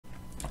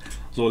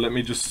So let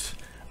me just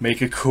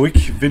make a quick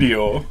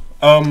video.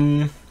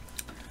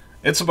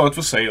 It's about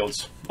the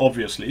sales,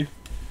 obviously.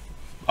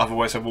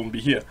 Otherwise I won't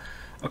be here.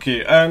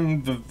 Okay,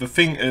 and the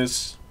thing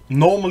is,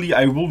 normally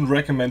I wouldn't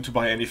recommend to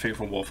buy anything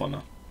from War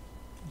Thunder.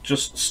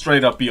 Just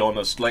straight up be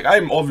honest. Like,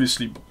 I'm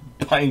obviously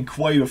buying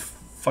quite a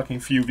fucking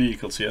few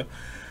vehicles here,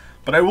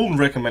 but I wouldn't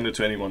recommend it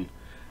to anyone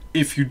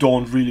if you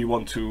don't really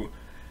want to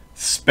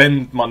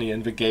spend money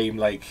in the game,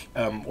 like,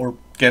 or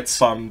get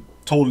some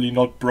totally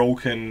not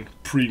broken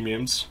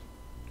premiums,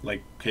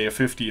 like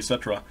KF50,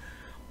 etc.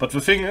 But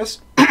the thing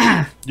is,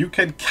 you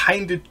can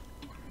kind of,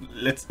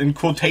 let's in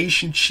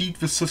quotation,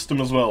 cheat the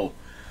system as well.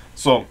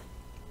 So,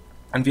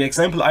 and the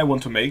example I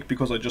want to make,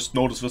 because I just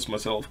noticed this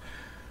myself,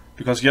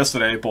 because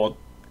yesterday I bought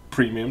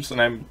premiums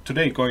and I'm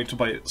today going to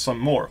buy some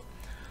more.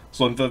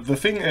 So the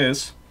thing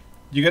is,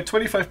 you get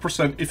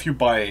 25% if you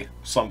buy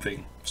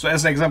something. So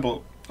as an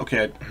example,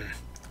 okay,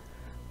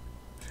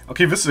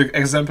 okay, this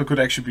example could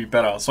actually be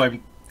better. So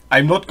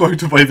I'm not going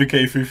to buy the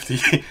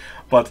K50,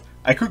 but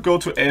I could go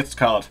to add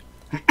card,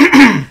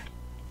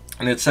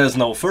 and it says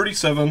now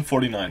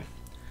 37.49,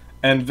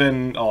 and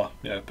then oh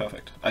yeah,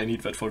 perfect. I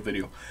need that for the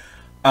video.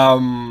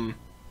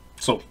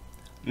 So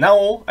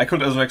now I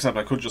could, as an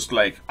example, I could just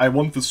like, I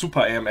want the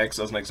Super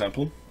AMX as an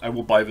example. I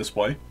will buy this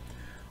boy,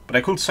 but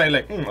I could say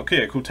like,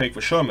 okay, I could take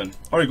the Sherman,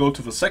 or I go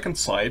to the second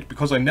side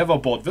because I never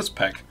bought this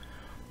pack,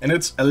 and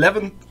it's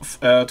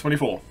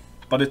 11.24,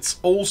 but it's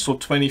also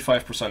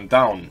 25%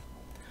 down.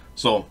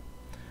 So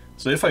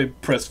if I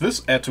press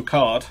this add to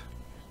cart,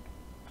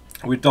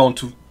 we're down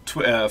to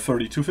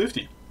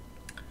 32.50.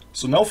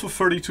 So now for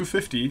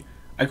 32.50,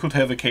 I could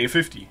have a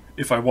K50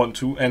 if I want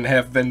to, and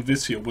have then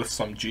this here with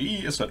some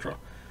GE, etc.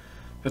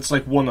 That's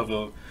like one of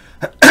the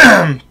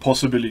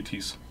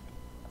possibilities.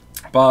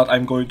 But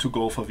I'm going to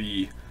go for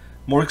the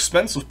more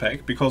expensive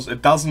pack because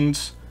it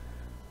doesn't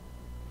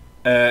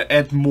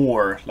add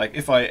more. Like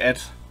if I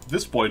add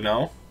this boy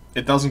now,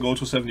 it doesn't go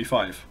to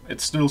 75.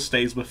 It still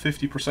stays with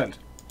 50%,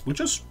 which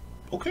is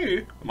okay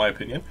in my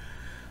opinion.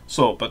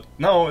 So, but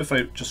now if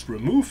I just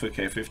remove the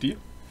K50,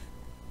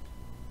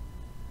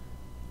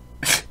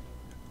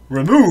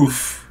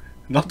 remove,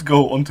 not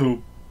go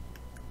onto,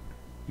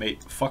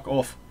 mate, fuck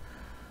off.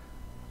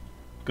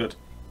 Good.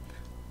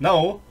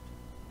 Now,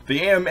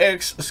 the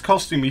AMX is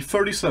costing me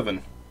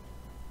 37.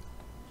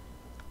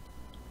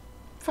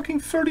 Fucking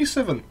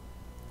 37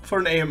 for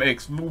an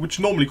AMX, which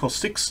normally costs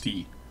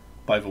 60,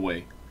 by the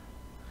way.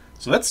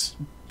 So that's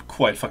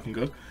quite fucking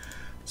good.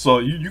 So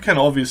you can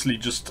obviously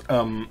just,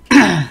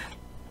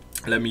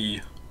 let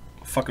me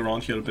fuck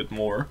around here a bit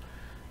more.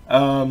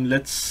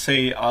 Let's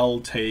say I'll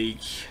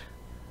take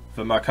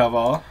the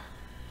Merkava,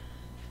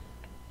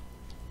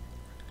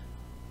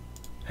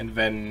 and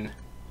then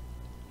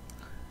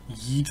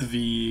yeet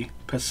the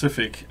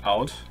Pacific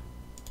out.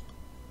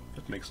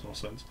 That makes no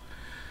sense.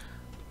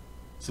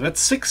 So that's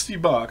 60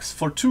 bucks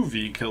for two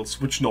vehicles,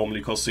 which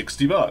normally cost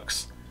 60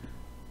 bucks.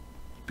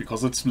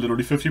 Because it's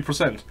literally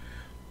 50%.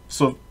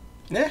 So,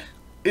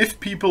 if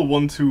people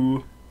want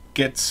to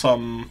get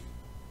some,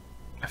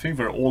 I think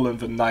they're all in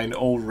the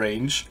 9.0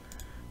 range,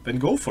 then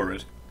go for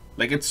it.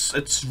 Like,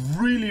 it's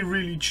really,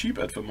 really cheap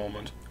at the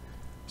moment.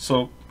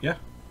 So, yeah.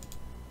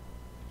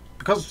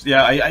 Because,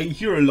 yeah, I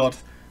hear a lot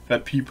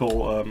that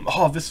people,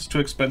 oh, this is too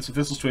expensive,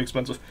 this is too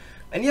expensive.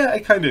 And yeah, I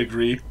kind of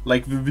agree.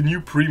 Like, the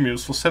new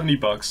premiums for 70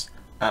 bucks,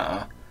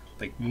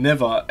 like,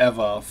 never,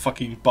 ever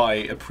fucking buy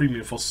a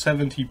premium for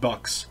 70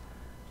 bucks.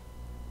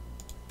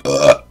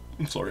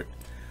 I'm sorry.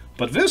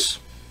 But this,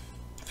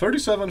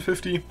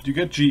 37.50, you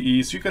get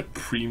GEs, you get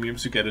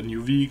premiums, you get a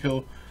new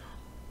vehicle.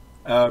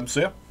 So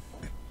yeah.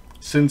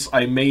 Since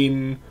I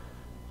main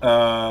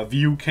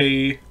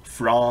the UK,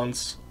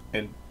 France,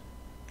 and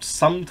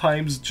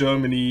sometimes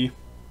Germany,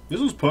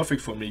 this is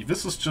perfect for me.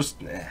 This is just,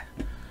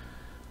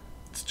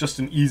 it's just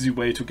an easy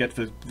way to get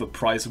the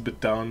price a bit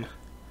down.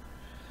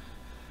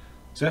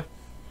 So yeah.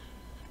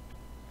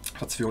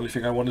 That's the only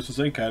thing I wanted to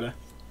say, kinda.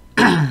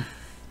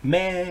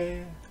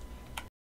 Meh.